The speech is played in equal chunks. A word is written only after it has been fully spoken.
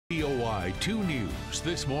BOI 2 News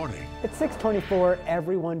this morning. At 6:24,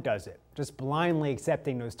 everyone does it. Just blindly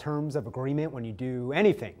accepting those terms of agreement when you do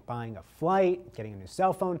anything, buying a flight, getting a new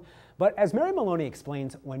cell phone. But as Mary Maloney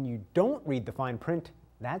explains, when you don't read the fine print,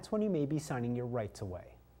 that's when you may be signing your rights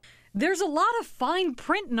away. There's a lot of fine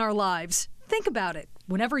print in our lives. Think about it.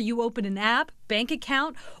 Whenever you open an app, bank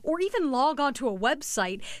account, or even log onto a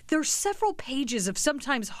website, there's several pages of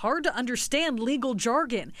sometimes hard to understand legal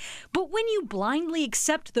jargon. But when you blindly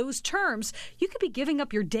accept those terms, you could be giving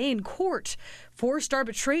up your day in court. Forced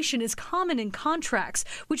arbitration is common in contracts,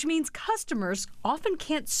 which means customers often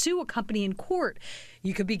can't sue a company in court.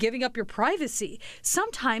 You could be giving up your privacy.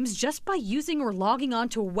 Sometimes just by using or logging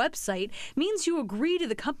onto a website means you agree to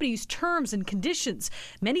the company's terms and conditions.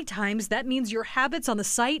 Many times that means your habits on the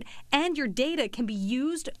site and your data can be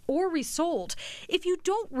used or resold. If you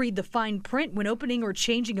don't read the fine print when opening or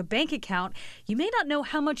changing a bank account, you may not know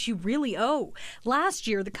how much you really owe. Last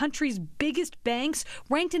year, the country's biggest banks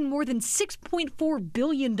ranked in more than $6.4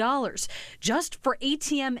 billion just for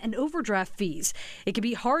ATM and overdraft fees. It can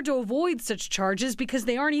be hard to avoid such charges because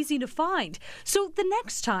they aren't easy to find. So the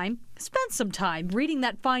next time, spend some time reading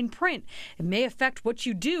that fine print. It may affect what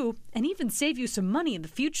you do and even save you some money in the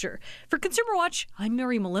future. For Consumer Watch, I'm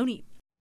Mary Maloney.